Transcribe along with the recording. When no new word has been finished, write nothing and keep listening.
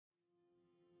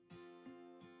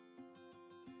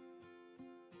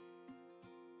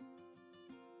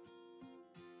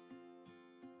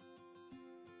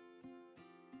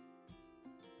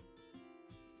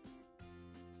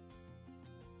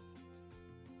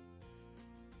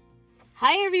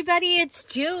Hi everybody, it's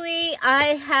Julie.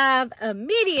 I have a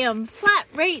medium flat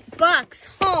rate box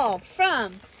haul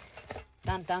from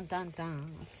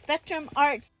Spectrum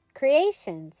Arts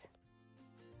Creations.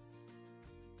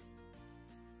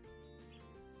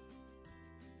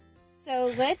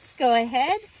 So let's go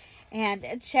ahead and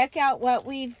check out what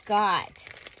we've got.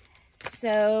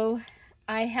 So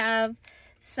I have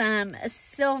some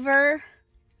silver,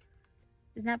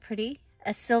 isn't that pretty?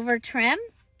 A silver trim.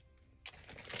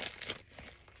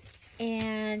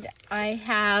 And I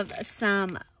have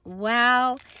some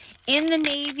Wow in the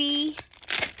Navy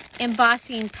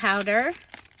embossing powder.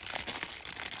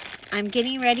 I'm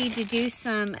getting ready to do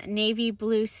some navy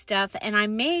blue stuff, and I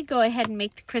may go ahead and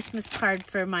make the Christmas card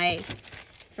for my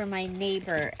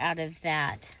neighbor out of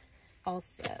that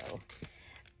also.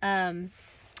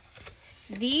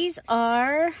 These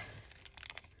are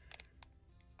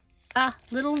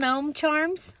little gnome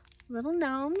charms, little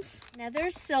gnomes.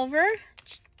 Another silver.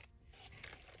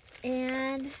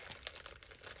 And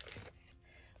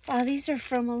wow, these are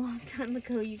from a long time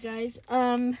ago, you guys.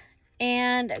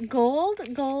 And gold,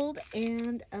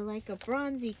 and like a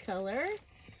bronzy color,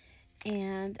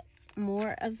 and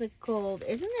more of the gold.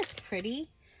 Isn't this pretty?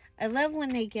 I love when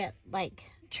they get like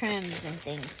trims and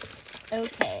things.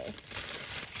 Okay,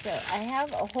 so I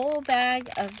have a whole bag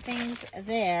of things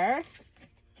there.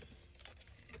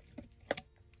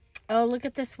 Oh, look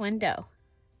at this window.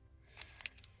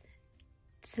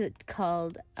 It's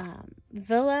called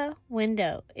Villa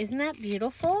Window. Isn't that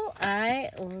beautiful? I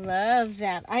love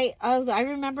that. I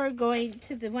remember going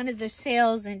to one of the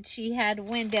sales, and she had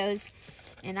windows,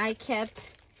 and I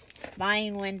kept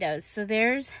buying windows. So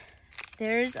there's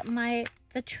the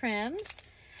trims.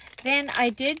 Then I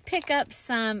did pick up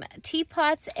some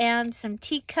teapots and some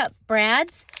teacup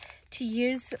brads to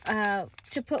use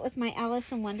to put with my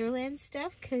Alice in Wonderland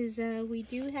stuff, because we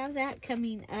do have that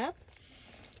coming up.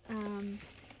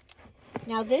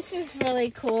 Now this is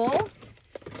really cool.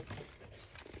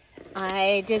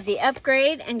 I did the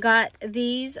upgrade and got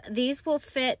these. These will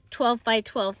fit 12 by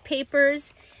 12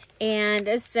 papers.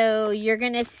 And so you're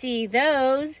going to see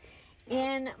those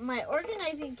in my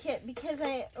organizing kit,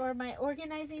 or my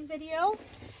organizing video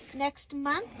next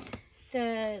month,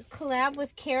 the collab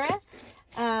with Kara,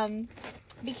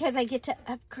 because I get to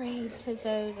upgrade to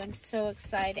those. I'm so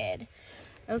excited.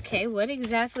 Okay, what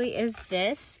exactly is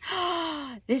this?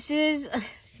 This is,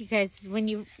 you guys, when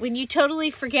you totally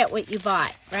forget what you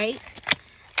bought, right?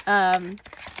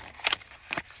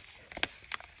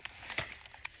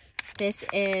 This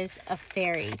is a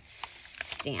fairy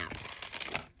stamp.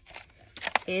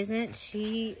 Isn't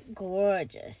she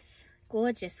gorgeous?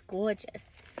 Gorgeous,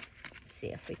 gorgeous. Let's see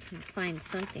if we can find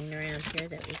something around here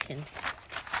that we can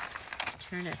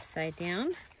turn upside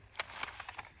down.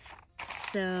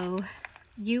 So,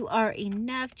 you are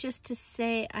enough just to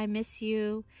say, I miss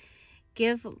you.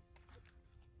 Give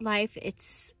life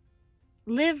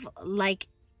live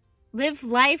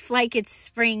life like it's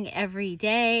spring every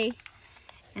day.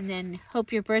 And then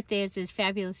hope your birthday is as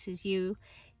fabulous as you.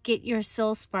 Get your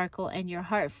soul sparkle and your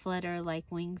heart flutter like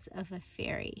wings of a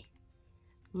fairy.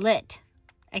 Lit.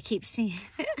 I keep seeing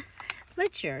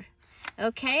Litcher.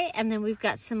 Okay, and then we've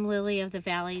got some lily of the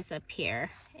valleys up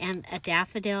here, and a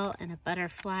daffodil and a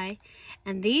butterfly.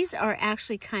 And these are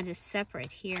actually kind of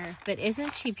separate here, but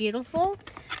isn't she beautiful?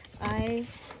 I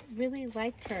really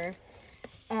liked her.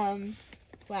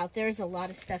 Wow, there's a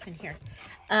lot of stuff in here.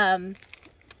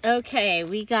 Okay,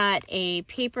 we got a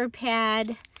paper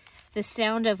pad, The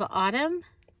Sound of Autumn.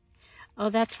 Oh,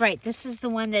 that's right. This is the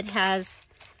one that has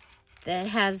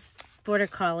border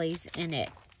collies in it.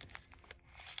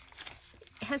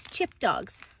 It has Chip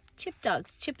dogs.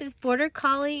 Chip is border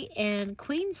collie and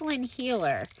Queensland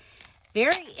heeler.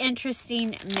 Very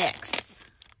interesting mix.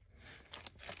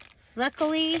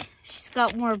 Luckily,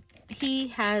 he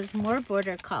has more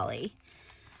border collie.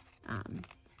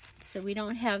 So we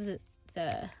don't have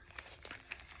the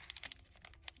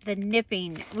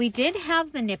nipping. We did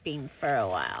have the nipping for a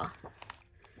while.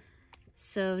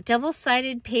 So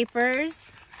double-sided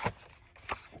papers.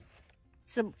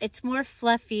 So it's more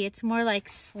fluffy. It's more like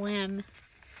Slim.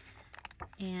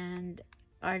 And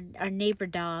our neighbor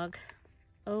dog.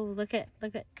 Oh, look at.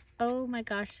 Oh my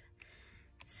gosh.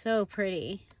 So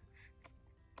pretty.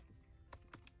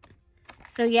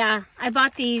 So yeah, I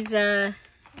bought these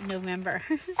November.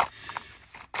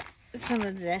 Some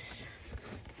of this.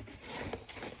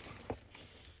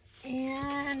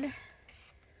 And look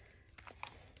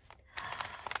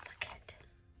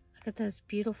at those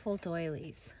beautiful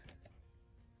doilies.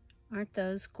 Aren't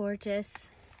those gorgeous?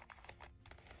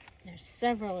 There's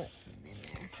several of them in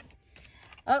there.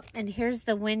 Oh, and here's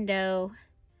the window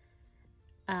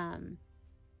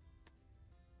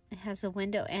It has a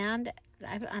window, and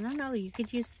I don't know, you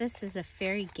could use this as a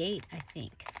fairy gate, I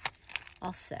think,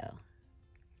 also.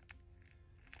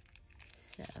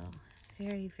 So,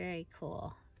 very, very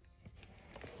cool.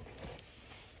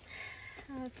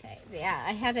 Okay,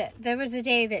 yeah, there was a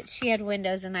day that she had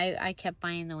windows, and I kept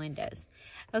buying the windows.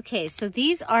 Okay, so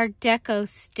these are deco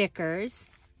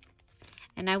stickers,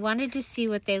 and I wanted to see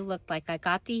what they looked like. I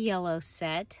got the yellow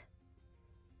set.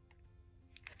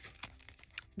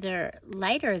 They're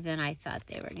lighter than I thought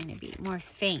they were going to be, more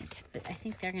faint, but I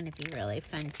think they're going to be really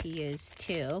fun to use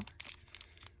too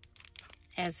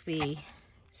as we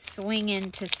swing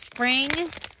into spring.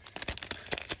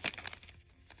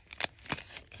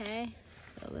 Okay,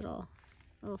 so a little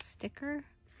sticker.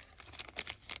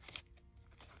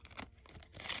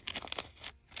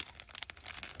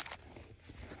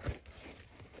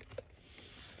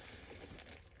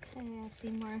 Okay, I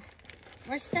see more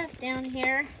stuff down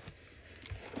here.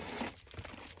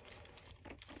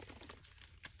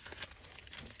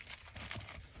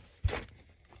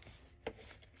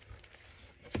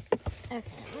 Okay,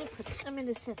 I'm going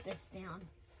to set this down.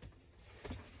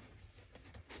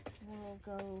 We'll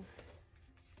go.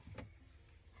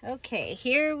 Okay,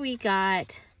 here we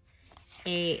got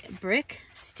a brick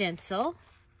stencil.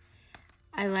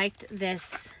 I liked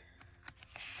this.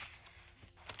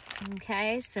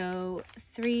 Okay, so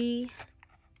 3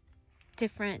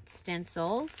 different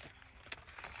stencils.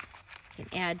 We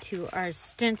can add to our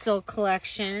stencil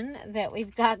collection that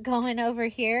we've got going over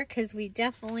here, because we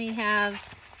definitely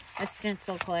have a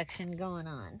stencil collection going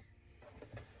on.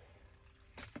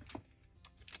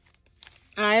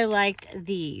 I liked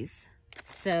these.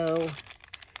 So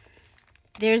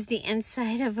there's the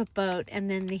inside of a boat,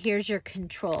 and then here's your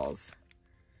controls.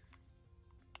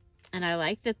 And I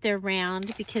like that they're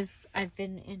round, because I've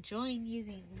been enjoying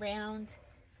using round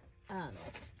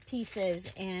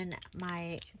pieces in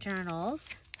my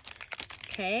journals.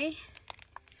 Okay.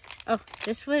 Oh,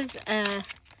 this was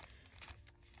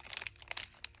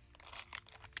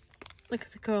look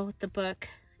at the girl with the book,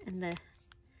 and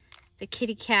the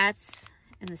kitty cats,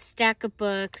 and the stack of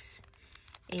books,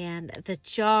 and the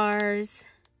jars.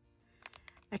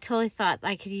 I totally thought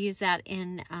I could use that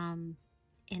in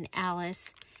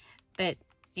Alice, but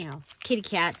you know, kitty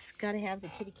cats, gotta have the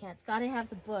kitty cats, gotta have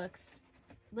the books.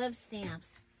 Love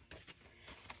stamps.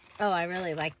 Oh, I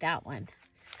really like that one.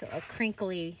 So a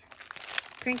crinkle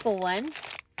one.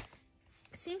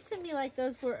 Seems to me like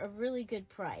those were a really good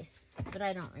price, but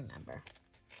I don't remember.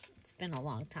 It's been a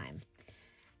long time.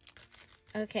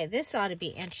 Okay, this ought to be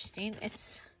interesting.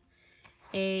 It's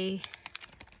I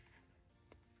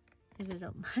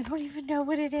don't even know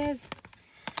what it is.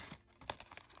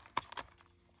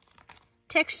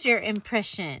 Texture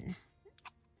impression.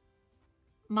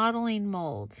 Modeling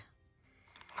mold.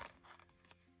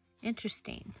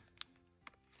 Interesting.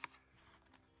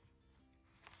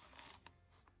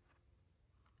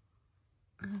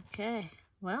 Okay,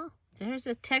 well, there's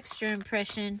a texture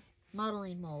impression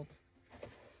modeling mold.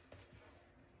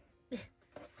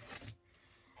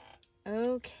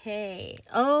 Okay.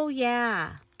 Oh,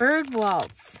 yeah. Bird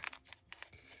Waltz.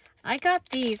 I got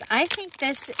these. I think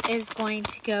this is going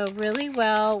to go really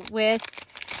well with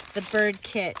the bird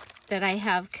kit that I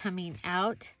have coming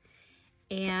out.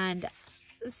 And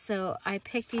so I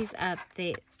picked these up.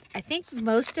 I think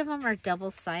most of them are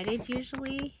double-sided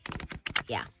usually.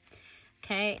 Yeah.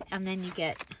 Okay. And then you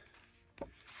get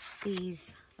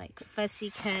these like fussy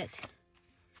cut.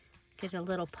 Get a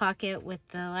little pocket with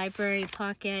the library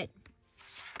pocket.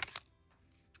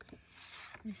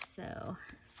 So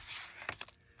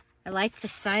I like the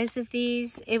size of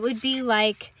these. It would be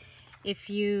like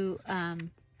if you, I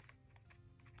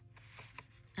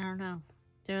don't know,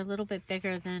 they're a little bit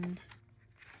bigger than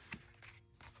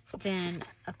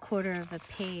a quarter of a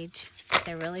page.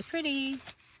 They're really pretty,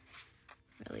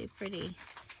 really pretty.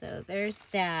 So there's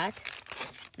that.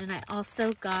 Then I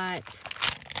also got,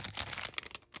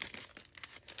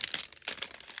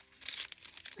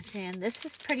 and this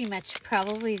is pretty much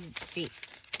probably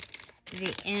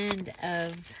the end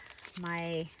of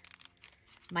my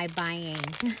buying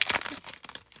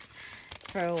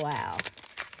for a while,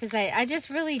 because I just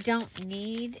really don't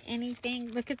need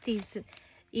anything. Look at these.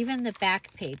 Even the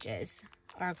back pages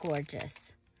are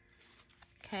gorgeous.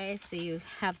 Okay, so you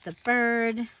have the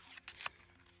bird.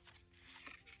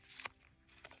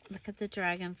 Look at the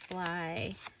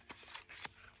dragonfly.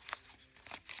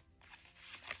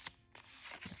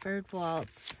 The bird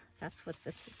waltz. That's what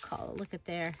this is called. Look at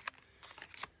there.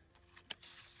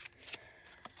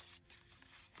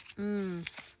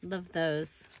 Love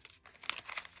those.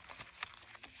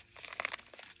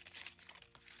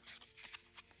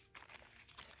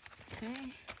 Okay.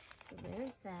 So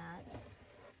there's that.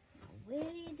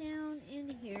 Way down in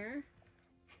here,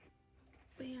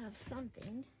 we have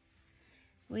something.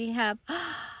 We have,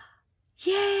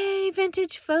 yay,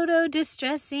 vintage photo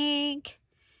distress ink.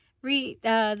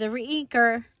 The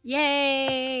re-inker,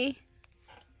 yay.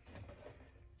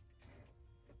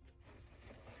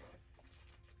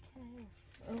 Okay,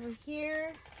 over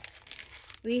here,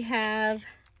 we have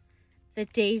the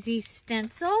Daisy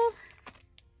stencil.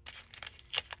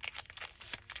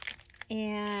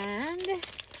 And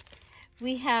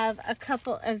we have a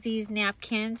couple of these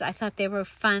napkins. I thought they were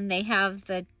fun. They have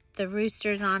the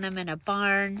roosters on them in a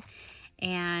barn.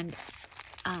 And,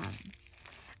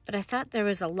 but I thought there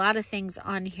was a lot of things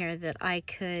on here that I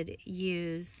could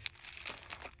use.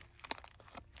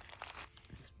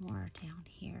 There's more down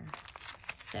here.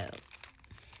 So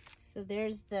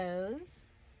there's those.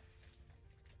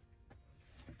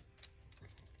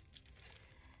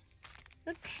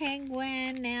 The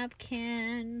penguin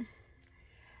napkin,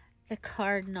 the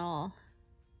cardinal.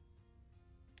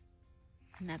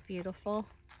 Isn't that beautiful?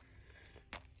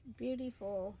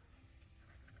 Beautiful.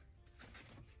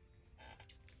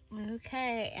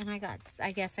 Okay, and I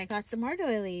guess I got some more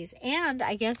doilies. And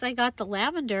I guess I got the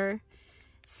lavender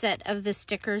set of the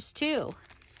stickers too.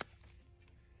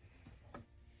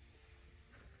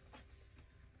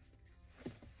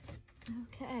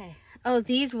 Okay. Oh,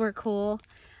 these were cool.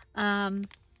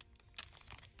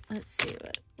 Let's see,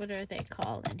 what are they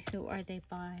called and who are they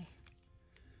by?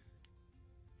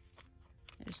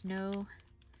 There's no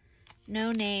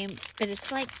name, but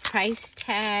it's like price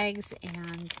tags,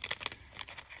 and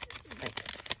like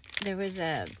there was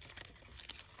an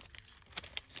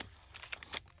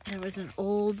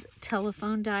old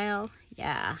telephone dial.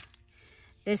 Yeah.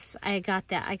 I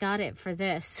got it for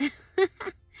this.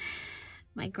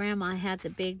 My grandma had the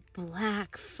big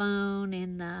black phone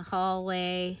in the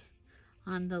hallway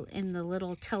in the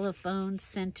little telephone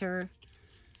center.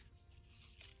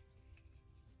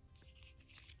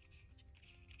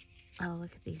 Oh,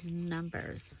 look at these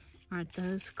numbers. Aren't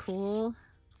those cool?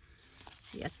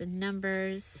 So you have the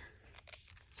numbers,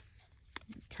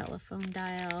 the telephone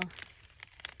dial,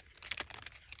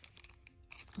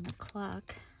 on a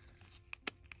clock.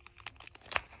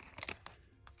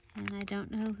 And I don't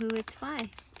know who it's by.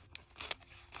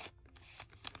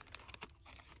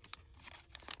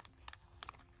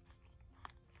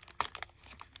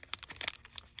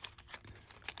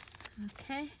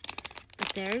 Okay, but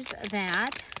there's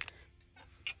that.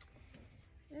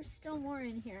 There's still more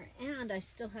in here, and I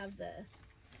still have the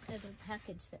other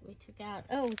package that we took out.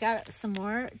 Oh, we got some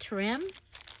more trim.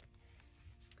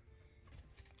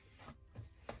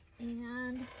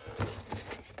 And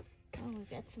oh, we've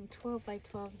got some 12 by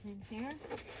 12s in here.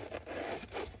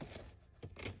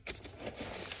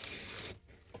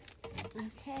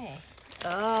 Okay.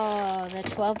 Oh, the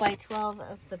 12 by 12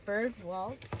 of the bird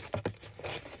waltz.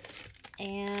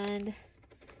 And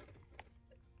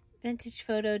vintage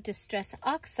photo distress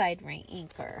oxide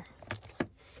re-inker.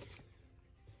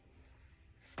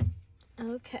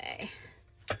 Okay.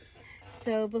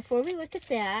 So before we look at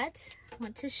that, I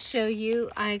want to show you,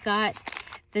 I got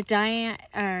the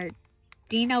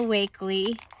Dina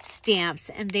Wakley stamps,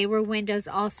 and they were windows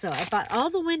also. I bought all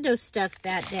the window stuff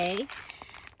that day.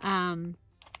 Let's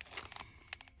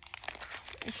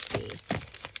see.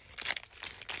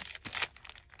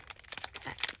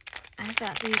 I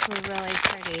thought these were really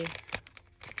pretty.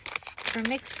 For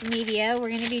mixed media, we're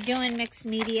going to be doing mixed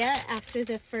media after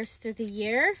the first of the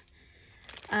year.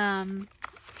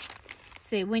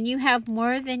 Say, when you have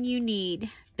more than you need,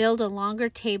 build a longer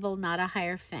table, not a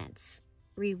higher fence.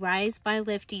 We rise by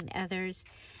lifting others,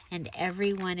 and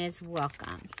everyone is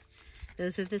welcome.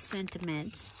 Those are the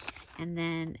sentiments. And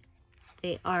then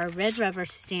they are red rubber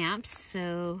stamps,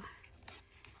 so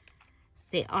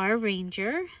they are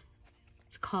Ranger.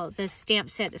 It's called, the stamp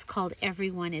set is called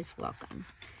Everyone is Welcome.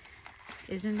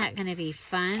 Isn't that going to be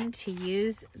fun to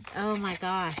use? Oh my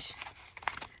gosh.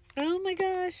 Oh my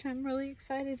gosh, I'm really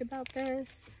excited about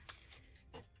this.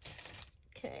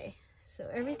 Okay, so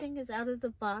everything is out of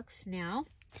the box now.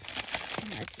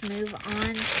 Let's move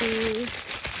on to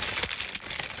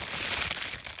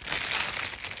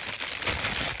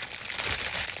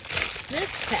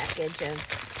this package of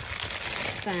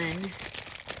fun.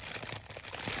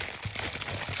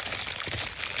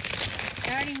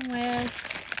 Starting with,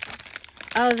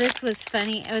 oh, this was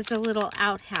funny. It was a little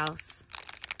outhouse.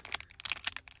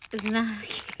 Isn't that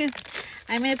cute?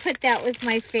 I'm going to put that with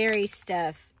my fairy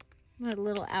stuff. A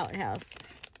little outhouse.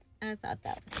 I thought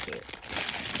that was cute.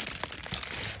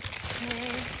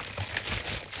 Okay.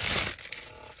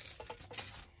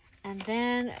 And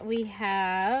then we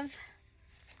have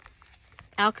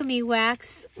Alchemy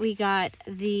Wax, we got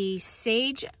the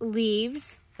Sage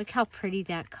Leaves. Look how pretty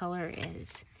that color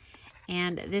is.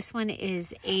 And this one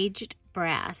is Aged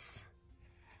Brass.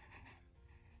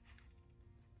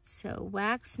 So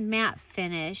wax matte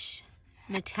finish,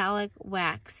 metallic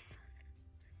wax.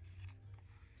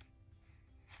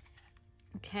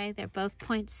 Okay, they're both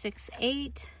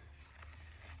 0.68.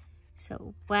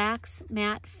 So wax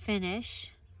matte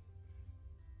finish,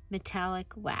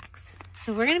 metallic wax.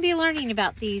 So we're going to be learning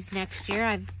about these next year.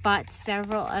 I've bought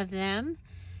several of them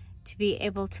to be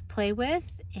able to play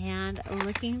with, and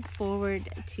looking forward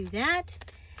to that.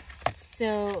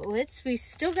 So we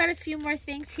still got a few more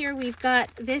things here. We've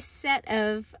got this set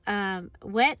of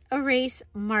wet erase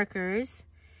markers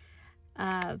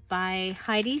by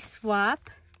Heidi Swapp.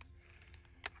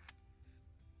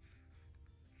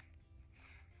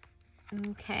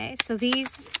 Okay, so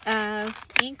these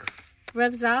ink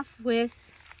rubs off with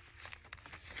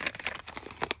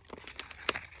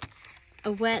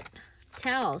a wet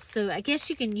towel. So I guess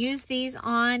you can use these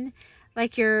on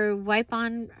like your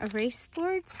wipe-on erase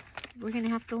boards. We're going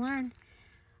to have to learn.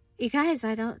 You guys,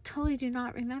 I totally do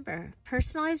not remember.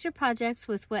 Personalize your projects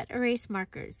with wet erase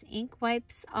markers. Ink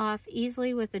wipes off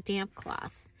easily with a damp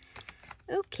cloth.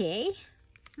 Okay.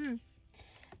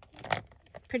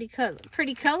 Pretty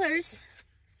colors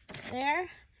there.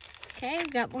 Okay,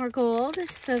 we've got more gold.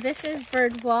 So this is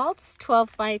Bird Waltz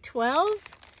 12 by 12.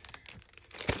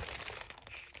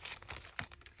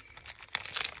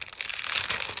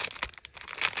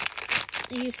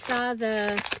 You saw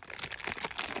the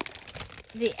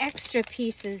extra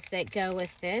pieces that go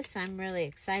with this. I'm really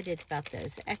excited about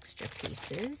those extra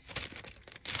pieces.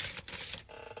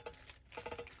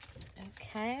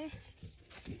 Okay.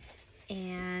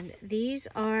 And these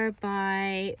are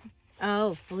by,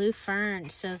 Blue Fern.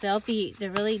 So they're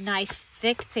really nice,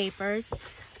 thick papers.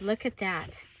 Look at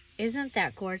that. Isn't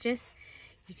that gorgeous?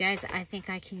 You guys, I think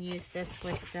I can use this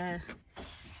with the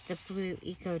blue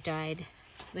Eco Dyed.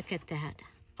 Look at that.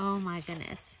 Oh my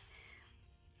goodness.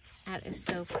 That is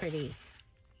so pretty.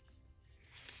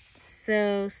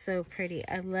 So pretty.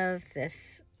 I love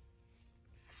this.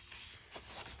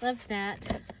 Love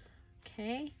that.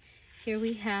 Okay. Here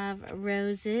we have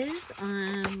roses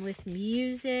with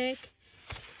music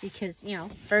because, you know,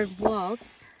 Bird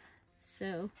Waltz.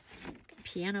 So,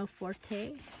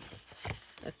 pianoforte.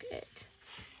 Look at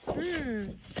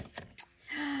it.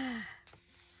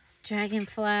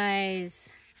 Dragonflies.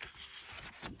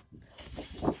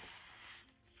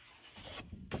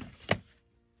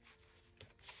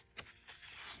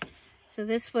 So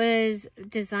this was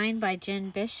designed by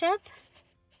Jen Bishop.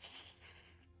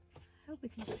 I hope we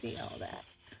can see all that.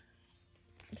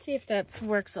 Let's see if that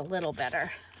works a little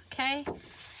better. Okay,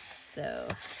 so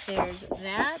there's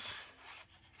that.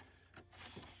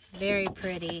 Very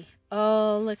pretty.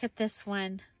 Oh, look at this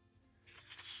one.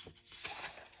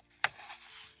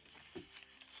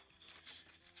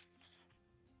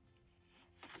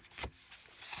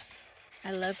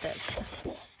 I love this.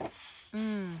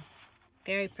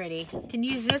 Very pretty. You can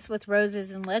use this with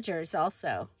roses and ledgers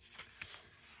also.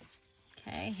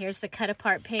 Okay, here's the cut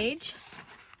apart page.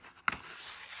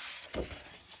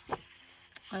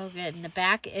 Oh, good. And the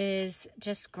back is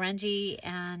just grungy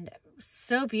and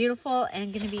so beautiful,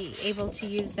 and going to be able to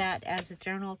use that as a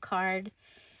journal card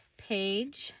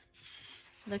page.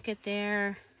 Look at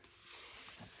there.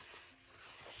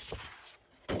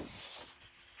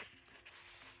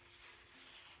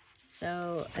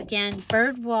 So again,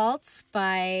 Bird Waltz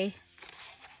by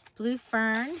Blue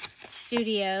Fern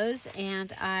Studios,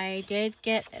 and I did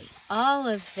get all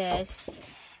of this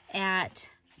at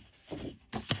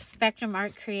Spectrum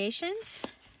Art Creations.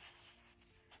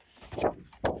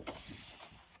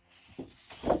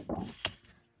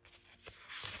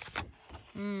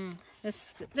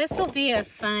 This will be a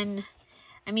fun,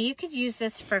 I mean, you could use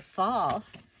this for fall,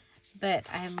 but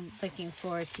I'm looking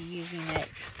forward to using it.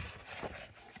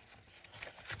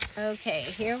 Okay,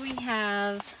 here we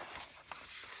have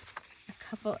a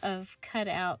couple of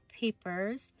cutout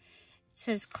papers. It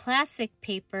says classic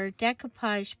paper,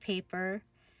 decoupage paper,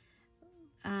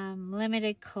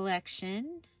 limited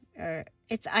collection, or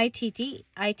it's ITD.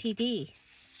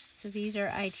 So these are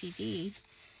ITD.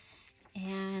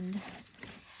 And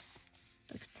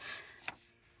look,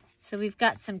 so we've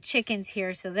got some chickens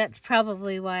here, so that's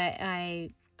probably why I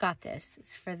got this.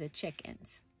 It's for the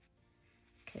chickens.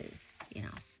 Because, you know,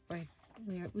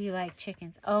 we like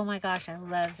chickens. Oh my gosh, I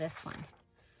love this one.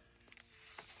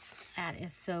 That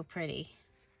is so pretty.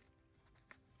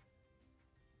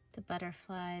 The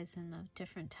butterflies and the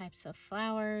different types of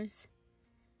flowers.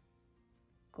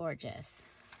 Gorgeous.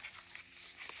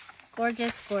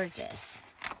 Gorgeous, gorgeous.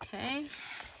 Okay.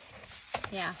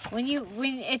 Yeah, when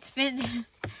it's been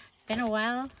a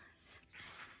while.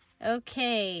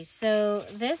 Okay, so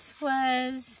this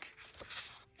was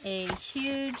a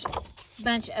huge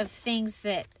bunch of things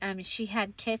that she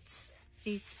had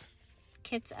these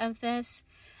kits of this,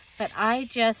 but I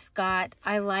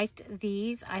liked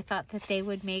these. I thought that they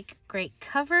would make great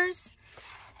covers.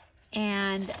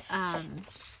 And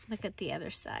look at the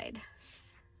other side.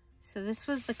 So this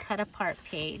was the cut apart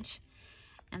page.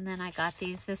 And then I got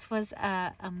these. This was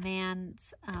a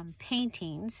man's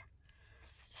paintings.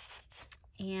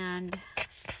 And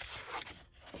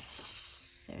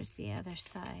there's the other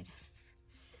side.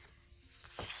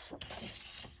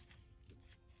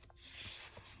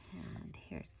 And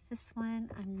here's this one.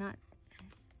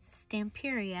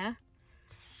 Stamperia.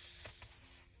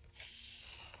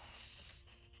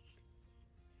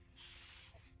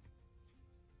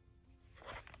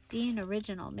 Being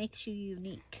original makes you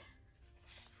unique.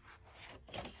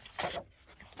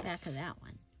 Back of that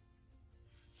one.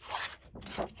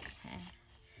 Okay.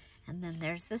 And then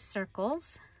there's the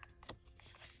circles.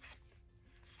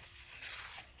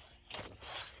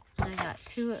 And I got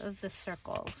 2 of the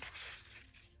circles.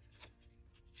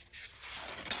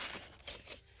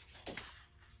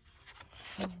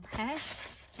 Okay.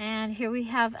 And here we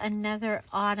have another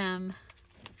autumn.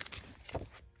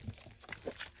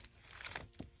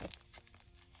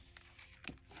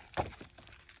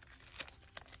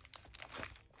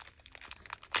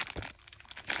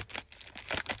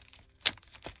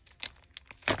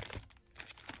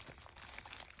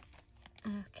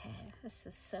 Okay, this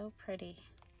is so pretty.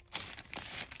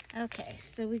 Okay,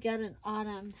 so we got an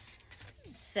autumn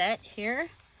set here.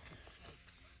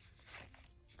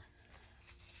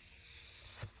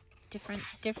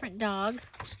 Different dog.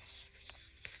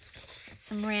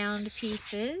 Some round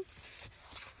pieces.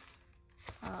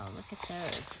 Oh, look at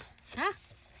those. Ah!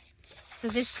 So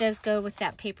this does go with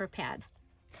that paper pad.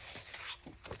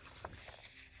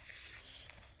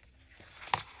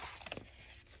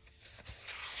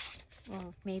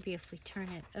 Well, maybe if we turn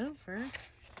it over.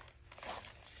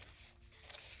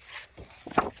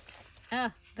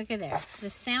 Oh, look at there. The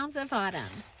Sounds of Autumn.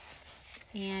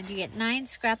 And you get 9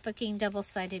 scrapbooking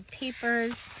double-sided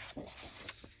papers.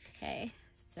 Okay,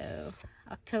 so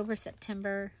October,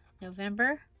 September,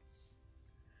 November.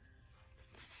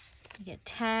 You get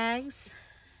tags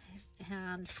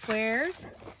and squares.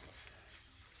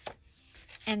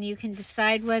 And you can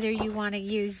decide whether you want to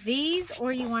use these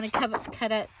or you want to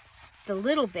cut up the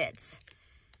little bits.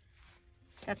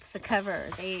 That's the cover.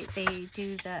 They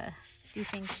do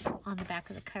things on the back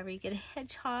of the cover. You get a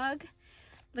hedgehog.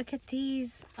 Look at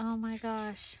these. Oh my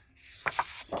gosh.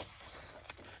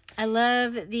 I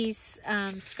love these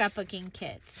scrapbooking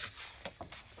kits.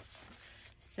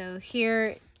 So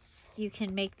here you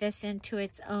can make this into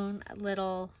its own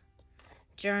little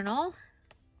journal.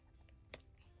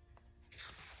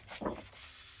 And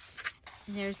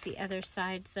there's the other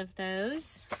sides of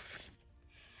those.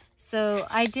 So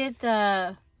I did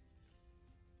the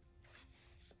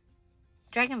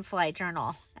dragonfly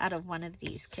journal out of one of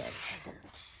these kits.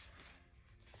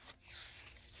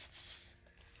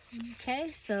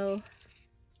 Okay, so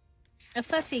a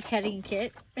fussy cutting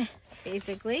kit,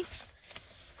 basically.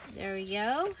 There we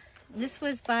go. This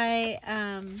was by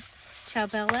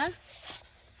Ciaobella.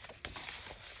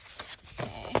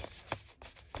 Okay.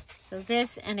 So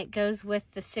this, and it goes with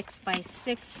the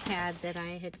 6x6 pad that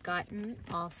I had gotten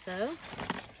also.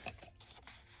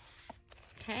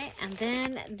 Okay, and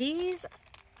then these,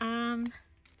 I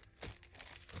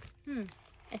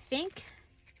think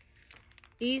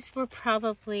these were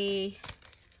probably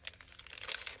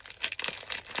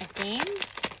a game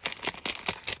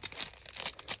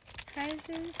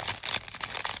prizes.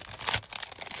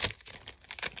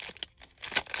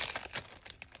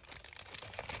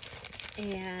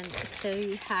 And so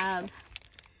you have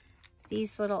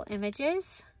these little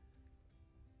images.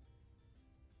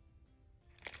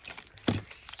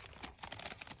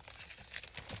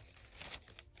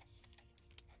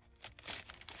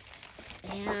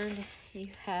 And you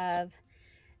have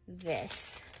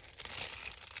this.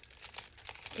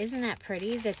 Isn't that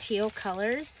pretty? The teal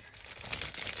colors.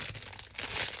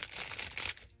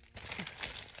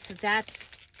 So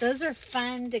those are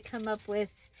fun to come up with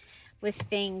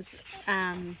things.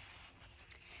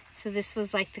 So this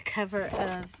was like the cover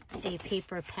of a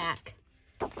paper pack.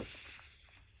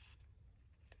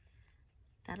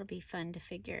 That'll be fun to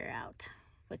figure out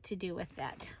what to do with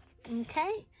that.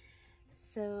 Okay,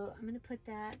 so I'm going to put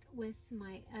that with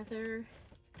my other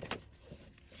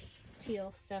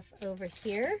teal stuff over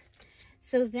here.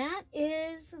 So that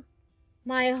is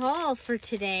my haul for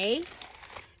today.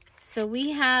 So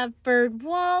we have Bird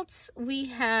Waltz. We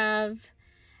have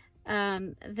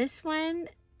this one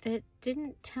that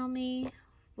didn't tell me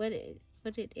what it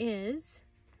is.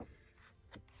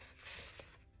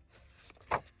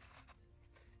 But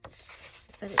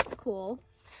it's cool.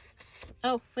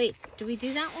 Oh, wait. Did we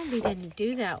do that one? We didn't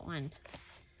do that one.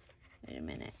 Wait a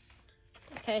minute.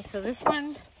 Okay, so this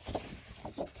one.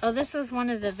 Oh, this was one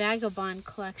of the Vagabond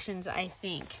collections, I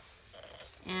think.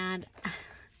 And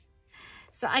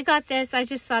so I got this. I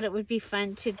just thought it would be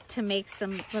fun to make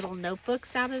some little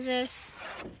notebooks out of this.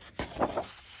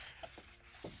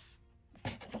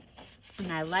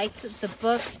 And I liked the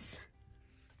books.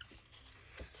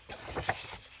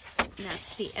 And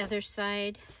that's the other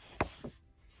side.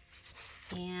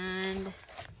 And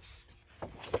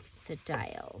the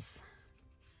dials.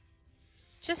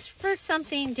 Just for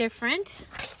something different.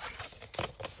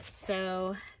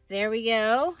 So there we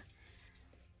go.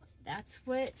 That's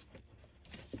what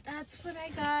I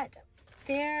got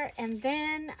there. And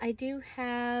then I do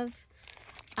have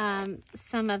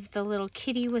some of the little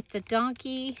kitty with the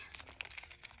donkey.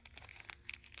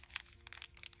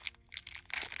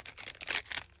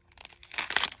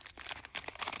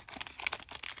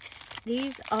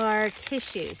 These are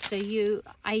tissues, so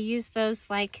I use those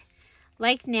like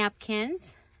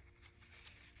napkins.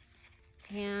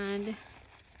 And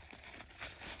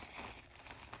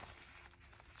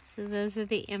so those are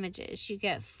the images. You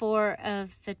get 4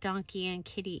 of the donkey and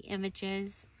kitty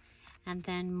images, and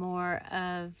then more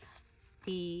of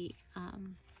the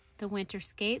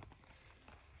winterscape.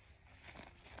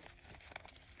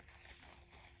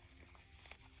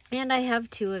 And I have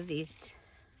 2 of these.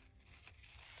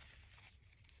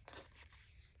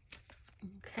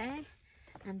 Okay,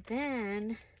 and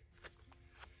then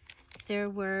there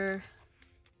were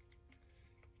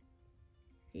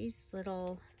these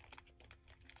little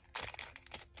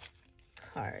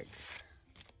cards.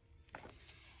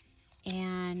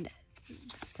 And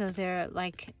so they're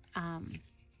like,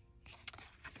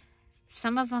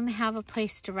 some of them have a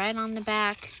place to write on the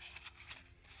back.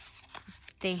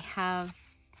 They have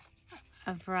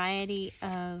a variety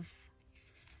of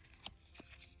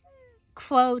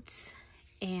quotes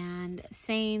and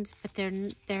sayings, but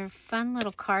they're fun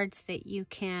little cards that you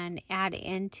can add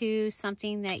into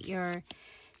something that you're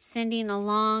sending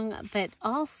along, but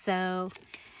also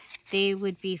they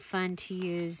would be fun to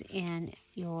use in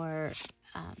your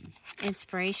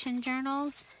inspiration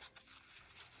journals.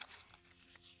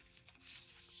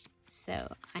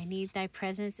 So, I need thy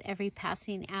presence every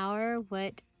passing hour.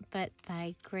 What but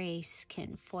thy grace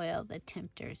can foil the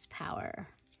tempter's power?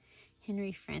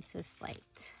 Henry Francis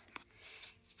Light.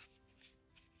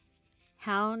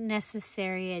 How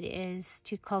necessary it is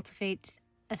to cultivate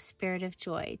a spirit of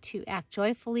joy. To act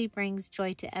joyfully brings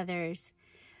joy to others,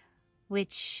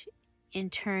 which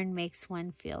in turn makes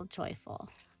one feel joyful.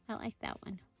 I like that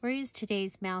one. Where is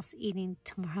today's mouse eating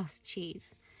tomorrow's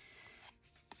cheese?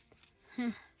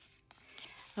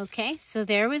 Okay, so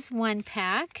there was one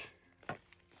pack.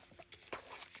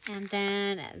 And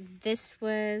then this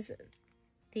was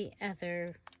the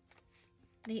other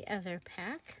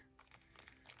pack.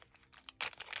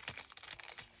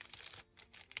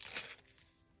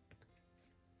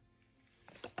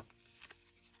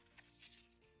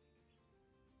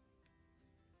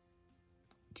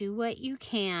 Do what you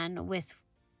can with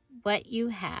what you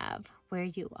have where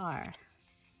you are.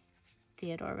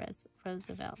 Theodore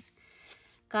Roosevelt.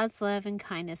 God's love and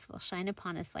kindness will shine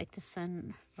upon us like the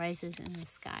sun rises in the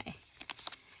sky.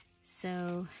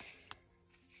 So,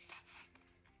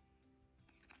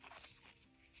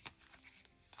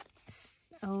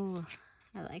 oh,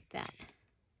 I like that.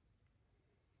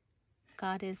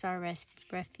 God is our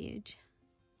refuge.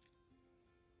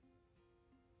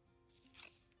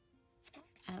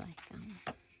 I like them.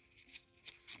 I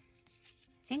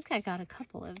think I got a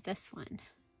couple of this one.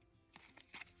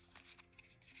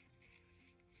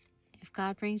 If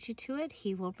God brings you to it,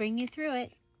 he will bring you through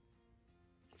it.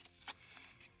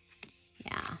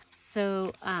 Yeah.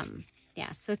 So,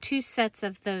 so 2 sets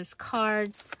of those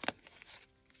cards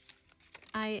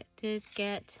I did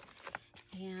get,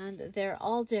 and they're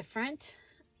all different.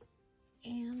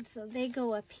 And so they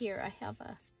go up here. I have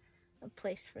a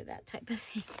place for that type of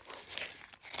thing.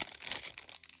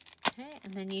 Okay,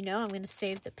 and then I'm going to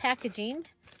save the packaging.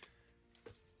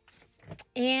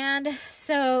 And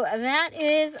so that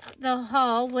is the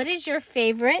haul. What is your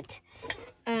favorite?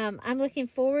 I'm looking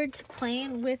forward to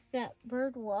playing with that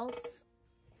Bird Waltz.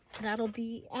 That'll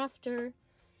be after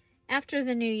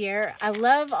the new year. I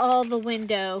love all the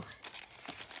window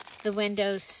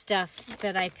stuff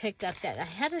that I picked up. That I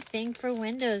had a thing for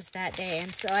windows that day,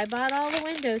 and so I bought all the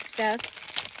window stuff.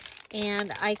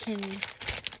 and I can...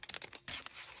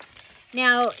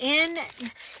 Now, in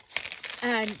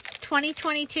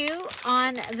 2022,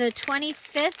 on the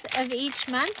 25th of each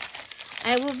month,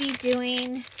 I will be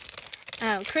doing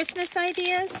Christmas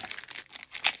ideas.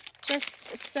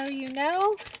 Just so you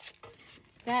know,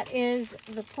 that is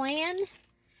the plan.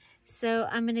 So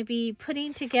I'm going to be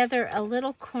putting together a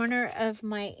little corner of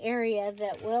my area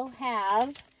that will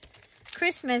have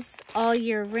Christmas all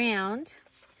year round.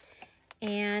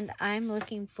 And I'm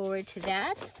looking forward to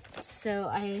that. So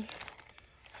I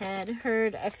had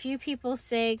heard a few people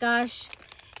say, gosh,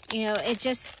 you know,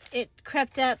 it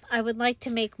crept up. I would like to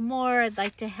make more. I'd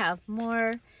like to have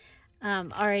more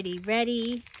already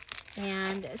ready.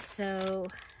 And so,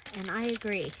 and I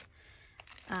agree.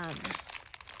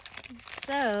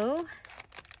 So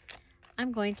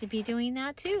I'm going to be doing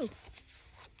that too.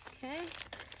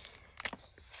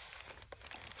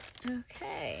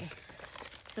 Okay.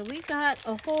 So we got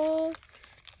a whole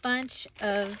bunch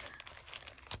of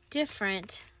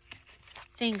different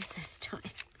things this time.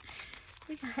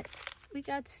 We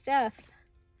got stuff.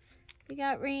 We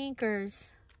got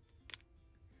reinkers.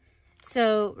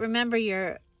 So remember,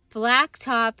 your black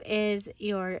top is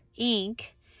your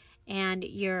ink and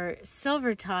your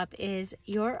silver top is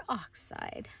your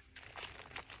oxide.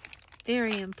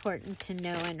 Very important to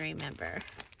know and remember.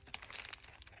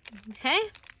 Okay,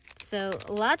 so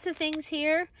lots of things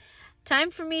here.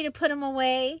 Time for me to put them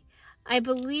away. I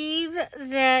believe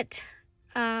that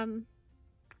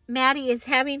Maddie is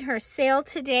having her sale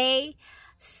today,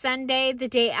 Sunday, the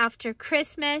day after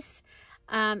Christmas,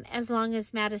 as long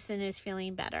as Madison is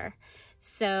feeling better.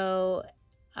 So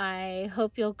I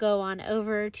hope you'll go on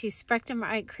over to Spectrum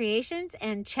Art Creations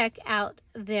and check out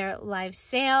their live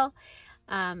sale.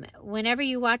 Whenever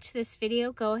you watch this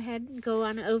video, go ahead and go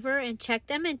on over and check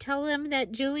them and tell them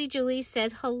that Julie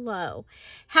said hello.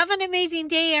 Have an amazing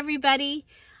day, everybody.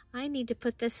 I need to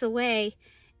put this away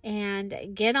and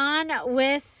get on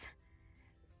with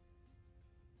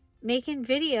making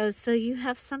videos so you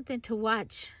have something to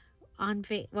watch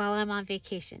while I'm on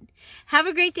vacation. Have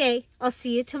a great day. I'll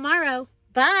see you tomorrow.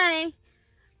 Bye.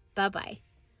 Bye-bye.